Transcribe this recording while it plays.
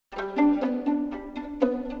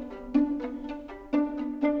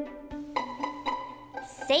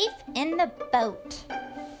safe in the boat.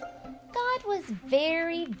 God was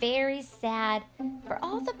very, very sad, for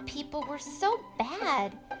all the people were so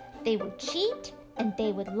bad. They would cheat and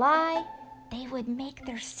they would lie. They would make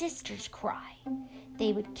their sisters cry.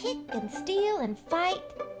 They would kick and steal and fight,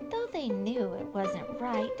 though they knew it wasn't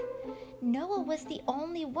right. Noah was the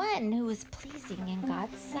only one who was pleasing in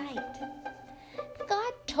God's sight.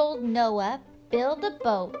 God told Noah, build a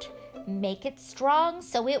boat, make it strong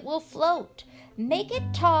so it will float, make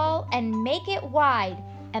it tall and make it wide,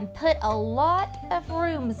 and put a lot of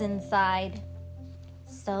rooms inside.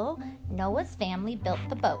 So Noah's family built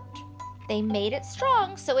the boat. They made it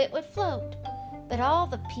strong so it would float. But all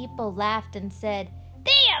the people laughed and said,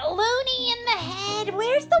 "They are loony in the head.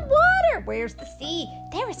 Where's the water? Where's the sea?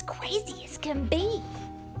 They're as crazy as can be."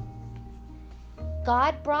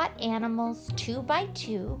 God brought animals 2 by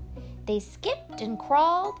 2. They skipped and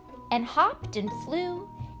crawled and hopped and flew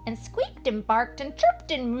and squeaked and barked and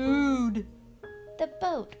chirped and mooed. The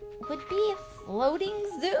boat would be a floating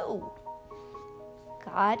zoo.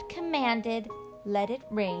 God commanded, let it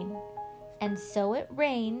rain, and so it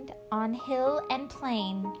rained on hill and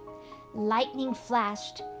plain. Lightning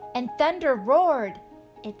flashed and thunder roared.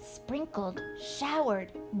 It sprinkled,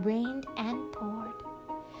 showered, rained, and poured.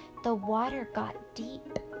 The water got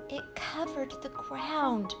deep. It covered the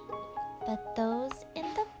ground. But those in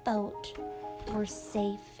the boat were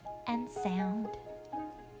safe and sound.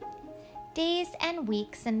 Days and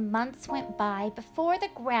weeks and months went by before the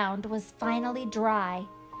ground was finally dry.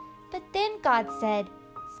 But then God said,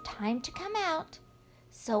 "It's time to come out."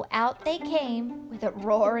 So out they came with a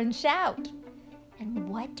roar and shout. And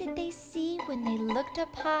what did they see when they looked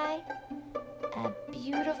up high? A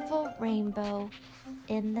beautiful rainbow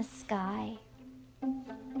in the sky.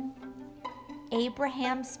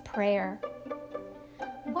 Abraham's Prayer.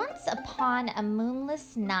 Once upon a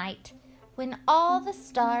moonless night, when all the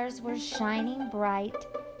stars were shining bright,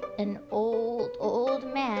 an old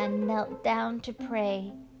man knelt down to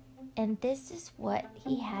pray, and this is what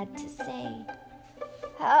he had to say.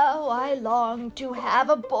 "How I long to have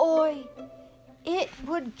a boy! It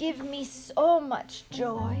would give me so much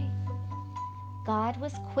joy." God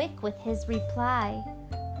was quick with his reply.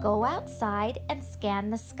 "Go outside and scan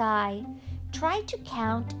the sky. Try to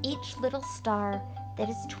count each little star that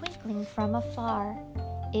is twinkling from afar.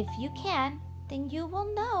 If you can, then you will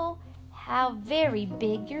know how very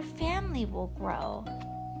big your family will grow."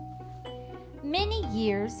 Many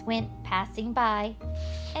years went passing by,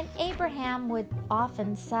 and Abraham would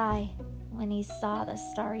often sigh when he saw the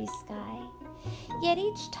starry sky. Yet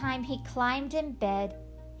each time he climbed in bed,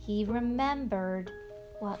 he remembered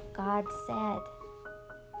what God said.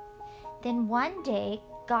 Then one day,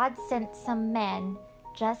 God sent some men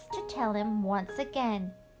just to tell him once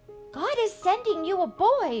again, "God is sending you a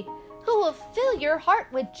boy who will fill your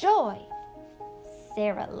heart with joy."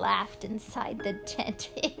 Sarah laughed inside the tent.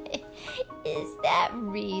 "Is that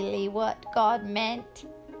really what God meant?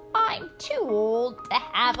 I'm too old to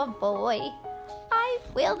have a boy. I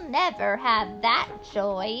will never have that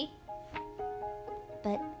joy."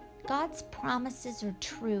 But God's promises are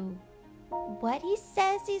true. What he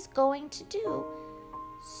says he's going to do.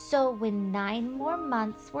 So when 9 more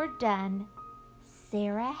months were done,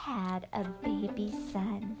 Sarah had a baby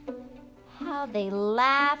son. How they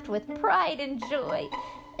laughed with pride and joy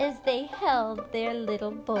as they held their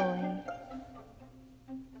little boy.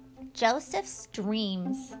 Joseph's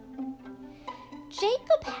dreams.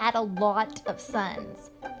 Jacob had a lot of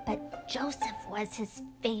sons, but Joseph was his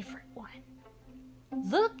favorite one.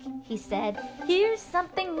 "Look," he said, "here's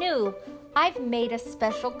something new. I've made a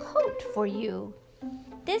special coat for you."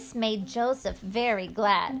 This made Joseph very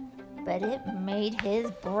glad, but it made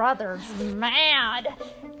his brothers mad.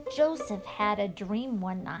 Joseph had a dream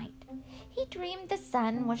one night. He dreamed the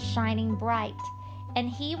sun was shining bright, and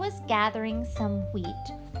he was gathering some wheat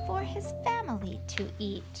for his family to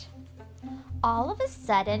eat. All of a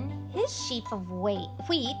sudden, his sheaf of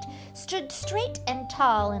wheat stood straight and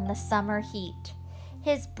tall in the summer heat.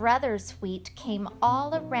 His brother's wheat came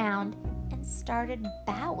all around and started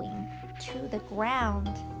bowing to the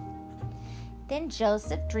ground. Then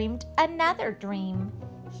Joseph dreamed another dream.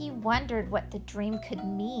 He wondered what the dream could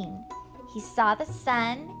mean. He saw the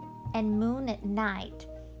sun and moon at night.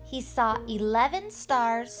 He saw 11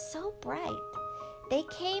 stars so bright. They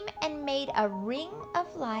came and made a ring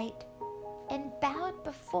of light and bowed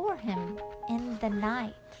before him in the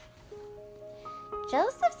night.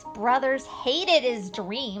 Joseph's brothers hated his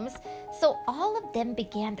dreams, so all of them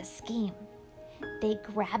began to scheme. They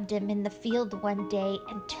grabbed him in the field one day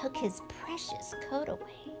and took his precious coat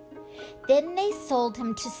away. Then they sold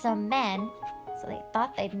him to some men, so they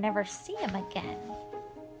thought they'd never see him again.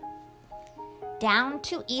 Down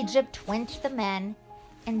to Egypt went the men,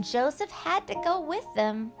 and Joseph had to go with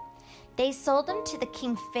them. They sold him to the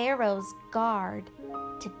King Pharaoh's guard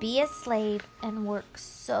to be a slave and work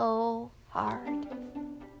so hard.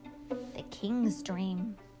 The king's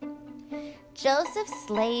dream. Joseph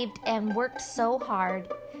slaved and worked so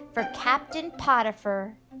hard for Captain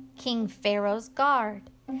Potiphar, King Pharaoh's guard.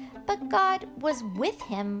 But God was with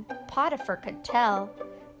him, Potiphar could tell,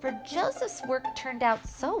 for Joseph's work turned out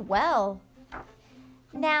so well.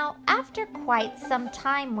 Now, after quite some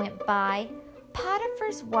time went by,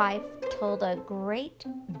 Potiphar's wife told a great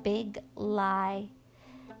big lie.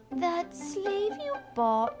 That slave you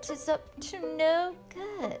bought is up to no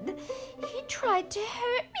good. He tried to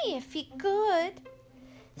hurt me if he could.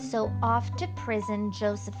 So off to prison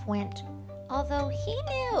Joseph went, although he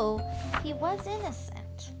knew he was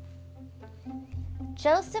innocent.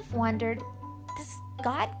 Joseph wondered, does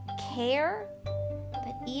God care?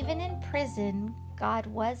 But even in prison, God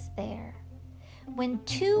was there. When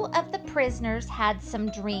two of the prisoners had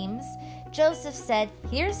some dreams, Joseph said,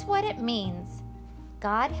 here's what it means.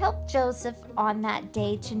 God helped Joseph on that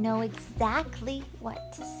day to know exactly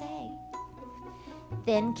what to say.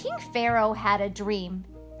 Then King Pharaoh had a dream.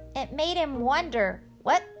 It made him wonder,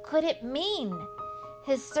 what could it mean?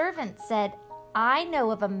 His servant said, I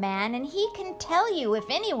know of a man, and he can tell you if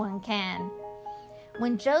anyone can.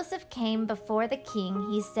 When Joseph came before the king,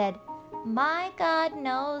 he said, my God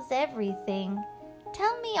knows everything.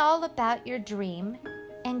 Tell me all about your dream,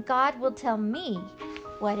 and God will tell me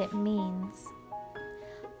what it means.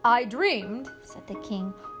 I dreamed, said the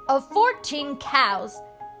king, of 14 cows,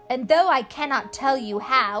 and though I cannot tell you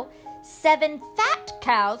how, 7 fat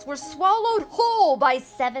cows were swallowed whole by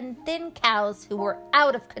 7 thin cows who were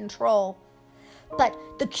out of control. But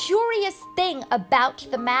the curious thing about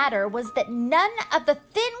the matter was that none of the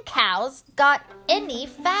thin cows got any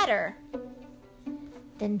fatter.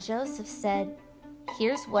 Then Joseph said,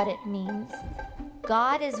 here's what it means.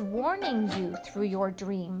 God is warning you through your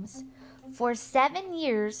dreams. For 7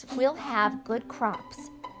 years we'll have good crops,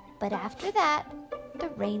 but after that the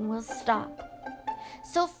rain will stop.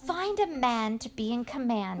 So find a man to be in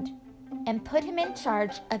command and put him in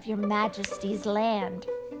charge of your majesty's land.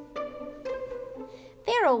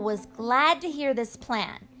 Pharaoh was glad to hear this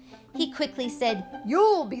plan. He quickly said,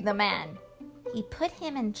 you'll be the man. He put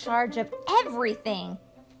him in charge of everything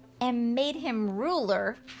and made him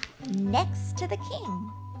ruler next to the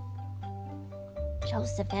king.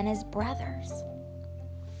 Joseph and his brothers.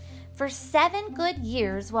 For 7 good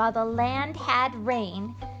years, while the land had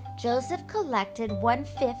rain, Joseph collected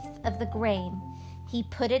 1/5 of the grain. He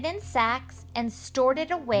put it in sacks and stored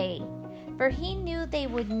it away, for he knew they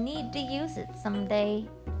would need to use it someday.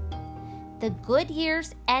 The good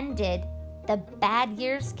years ended, the bad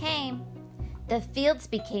years came. The fields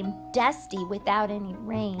became dusty without any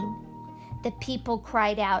rain. The people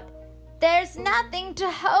cried out, there's nothing to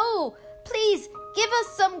hoe. Please give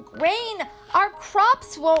us some grain. Our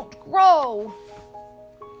crops won't grow.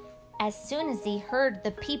 As soon as he heard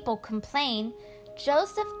the people complain,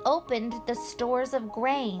 Joseph opened the stores of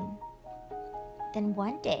grain. Then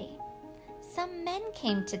one day, some men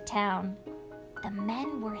came to town. The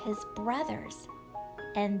men were his brothers,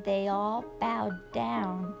 and they all bowed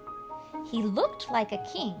down. He looked like a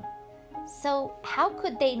king, so how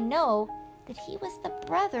could they know that he was the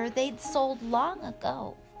brother they'd sold long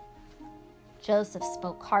ago? Joseph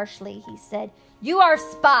spoke harshly. He said, you are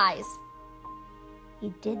spies.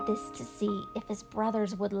 He did this to see if his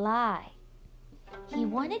brothers would lie. He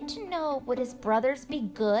wanted to know, would his brothers be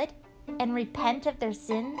good and repent of their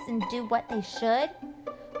sins and do what they should?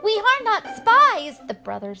 We are not spies, the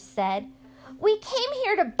brothers said. We came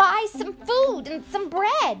here to buy some food and some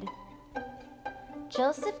bread.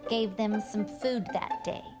 Joseph gave them some food that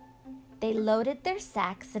day. They loaded their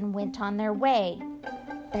sacks and went on their way.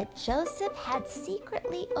 But Joseph had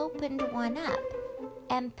secretly opened one up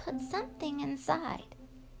and put something inside,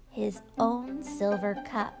 his own silver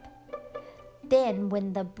cup. Then,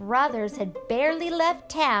 when the brothers had barely left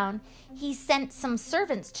town, he sent some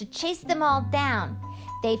servants to chase them all down.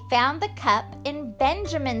 They found the cup in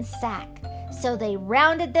Benjamin's sack, so they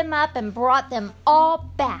rounded them up and brought them all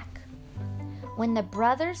back. When the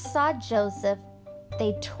brothers saw Joseph,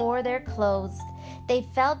 they tore their clothes. They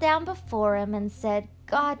fell down before him and said,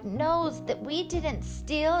 God knows that we didn't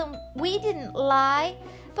steal and we didn't lie,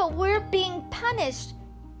 but we're being punished,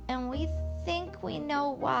 and we think we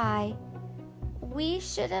know why. We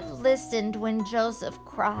should have listened when Joseph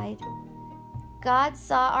cried. God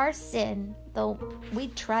saw our sin, though we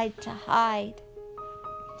tried to hide.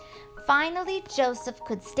 Finally, Joseph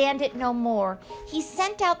could stand it no more. He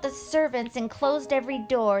sent out the servants and closed every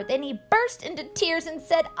door. Then he burst into tears and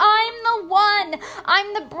said, "I'm the one!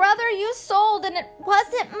 I'm the brother you sold, and it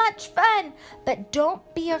wasn't much fun. But don't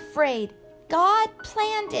be afraid. God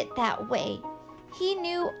planned it that way. He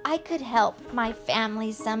knew I could help my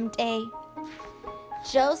family someday."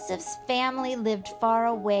 Joseph's family lived far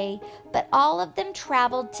away, but all of them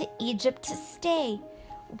traveled to Egypt to stay.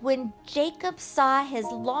 When Jacob saw his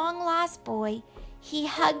long-lost boy, he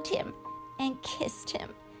hugged him and kissed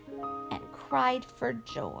him and cried for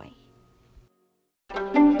joy.